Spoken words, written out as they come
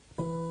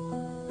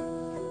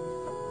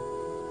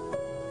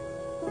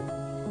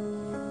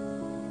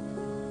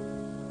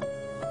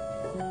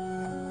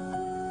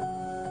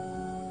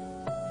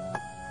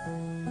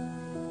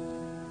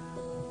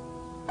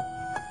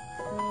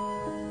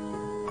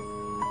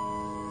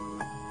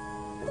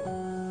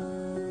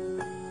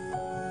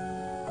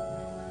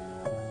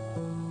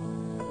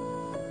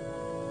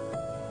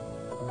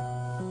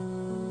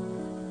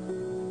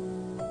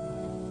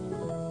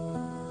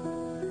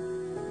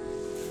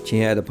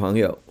亲爱的朋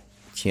友，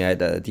亲爱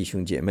的弟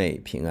兄姐妹，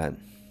平安。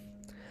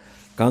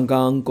刚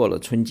刚过了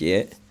春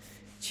节，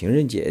情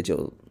人节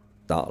就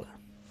到了。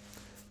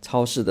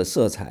超市的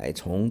色彩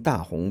从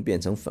大红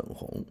变成粉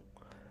红，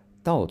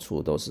到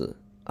处都是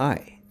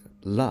爱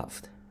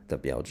 （loved） 的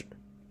标志。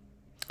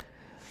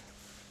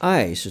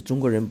爱是中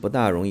国人不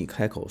大容易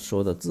开口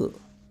说的字，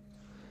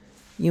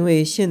因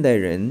为现代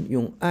人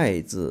用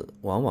爱字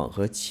往往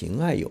和情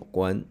爱有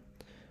关，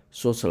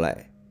说出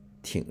来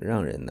挺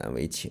让人难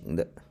为情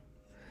的。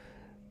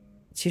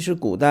其实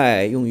古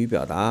代用于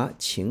表达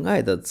情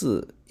爱的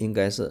字应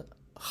该是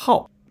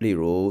好，例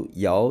如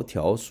窈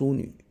窕淑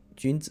女，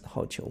君子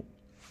好逑。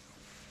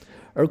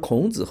而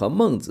孔子和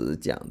孟子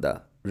讲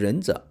的仁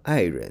者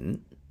爱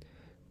人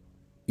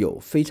有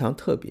非常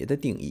特别的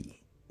定义，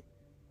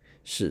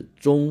是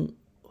忠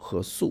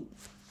和恕。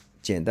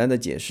简单的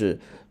解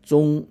释，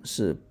忠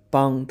是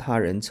帮他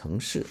人成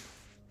事，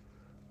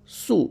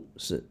恕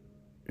是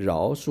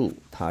饶恕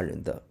他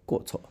人的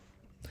过错。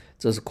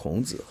这是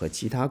孔子和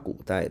其他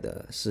古代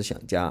的思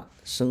想家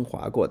升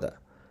华过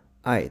的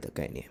爱的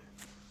概念。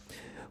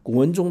古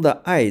文中的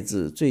爱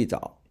字最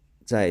早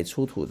在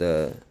出土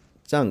的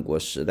战国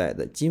时代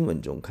的金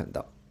文中看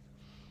到，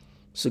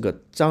是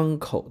个张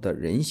口的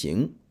人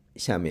形，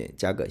下面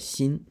加个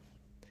心，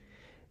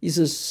意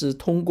思是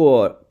通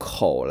过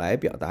口来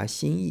表达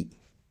心意。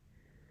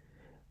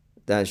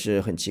但是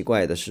很奇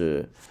怪的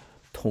是，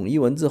统一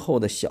文字后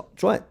的小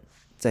篆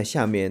在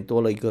下面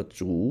多了一个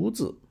竹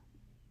字。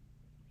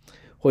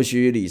或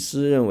许李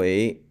斯认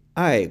为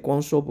爱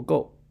光说不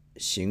够，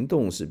行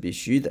动是必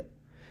须的，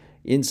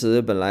因此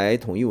本来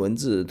统一文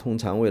字通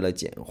常为了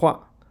简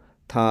化，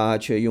他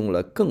却用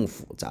了更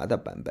复杂的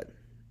版本。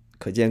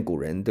可见古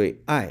人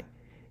对爱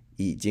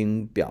已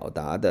经表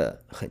达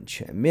得很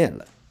全面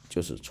了，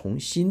就是从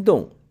心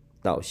动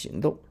到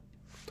行动。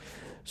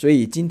所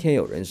以今天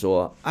有人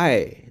说，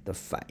爱的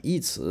反义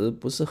词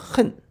不是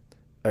恨，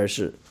而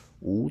是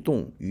无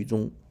动于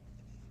衷。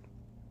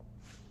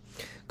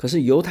可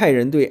是犹太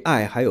人对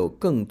爱还有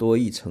更多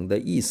一层的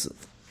意思。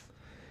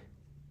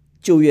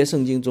旧约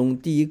圣经中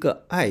第一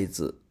个爱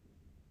字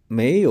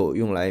没有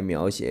用来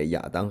描写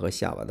亚当和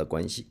夏娃的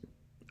关系，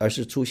而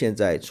是出现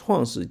在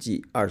创世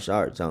纪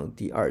22章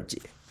第2节。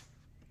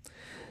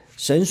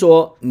神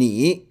说，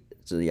你，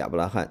指亚伯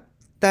拉罕，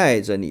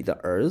带着你的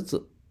儿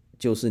子，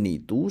就是你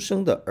独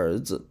生的儿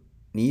子，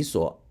你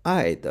所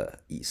爱的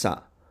以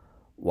撒，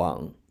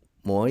往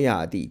摩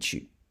亚地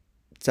去，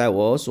在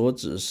我所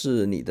指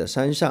示你的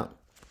山上，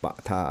把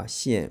它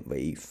献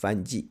为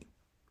燔祭。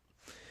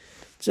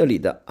这里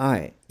的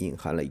爱隐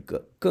含了一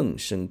个更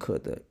深刻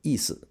的意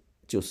思，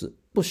就是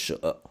不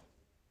舍。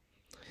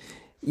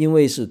因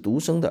为是独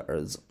生的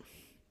儿子，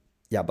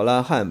亚伯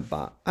拉罕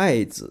把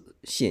爱子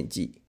献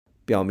祭，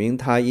表明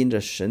他因着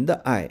神的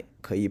爱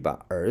可以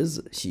把儿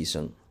子牺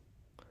牲。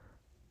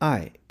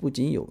爱不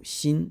仅有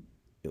心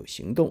有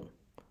行动，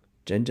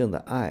真正的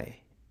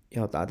爱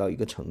要达到一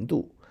个程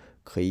度，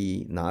可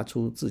以拿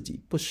出自己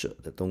不舍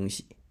的东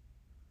西。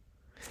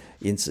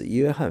因此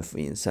约翰福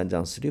音3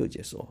章16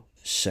节说，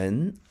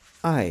神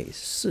爱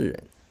世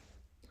人，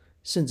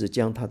甚至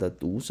将他的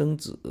独生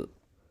子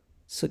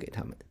赐给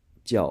他们，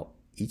叫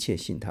一切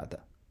信他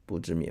的不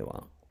至灭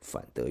亡，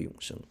反得永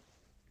生。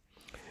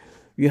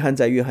约翰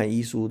在约翰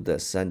一书的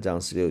3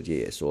章16节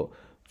也说，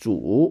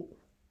主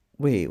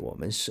为我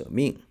们舍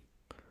命，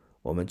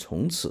我们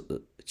从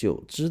此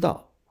就知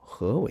道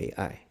何为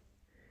爱，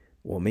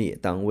我们也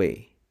当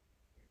为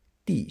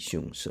弟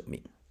兄舍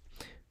命。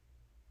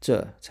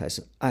这才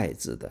是爱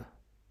字的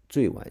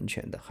最完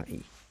全的含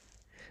义。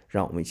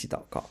让我们一起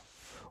祷告。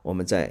我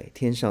们在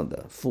天上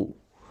的父，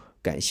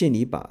感谢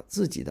你把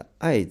自己的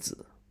爱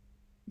子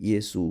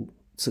耶稣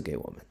赐给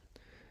我们，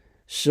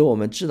使我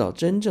们知道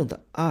真正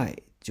的爱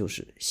就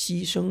是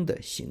牺牲的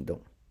行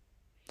动。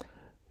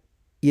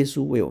耶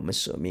稣为我们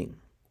舍命，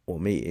我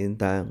们也应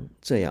当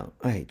这样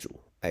爱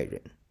主爱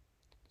人。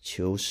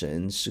求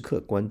神时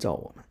刻关照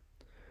我们，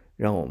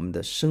让我们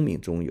的生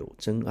命中有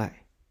真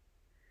爱。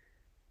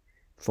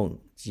奉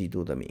基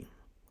督的名，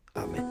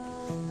阿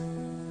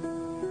们。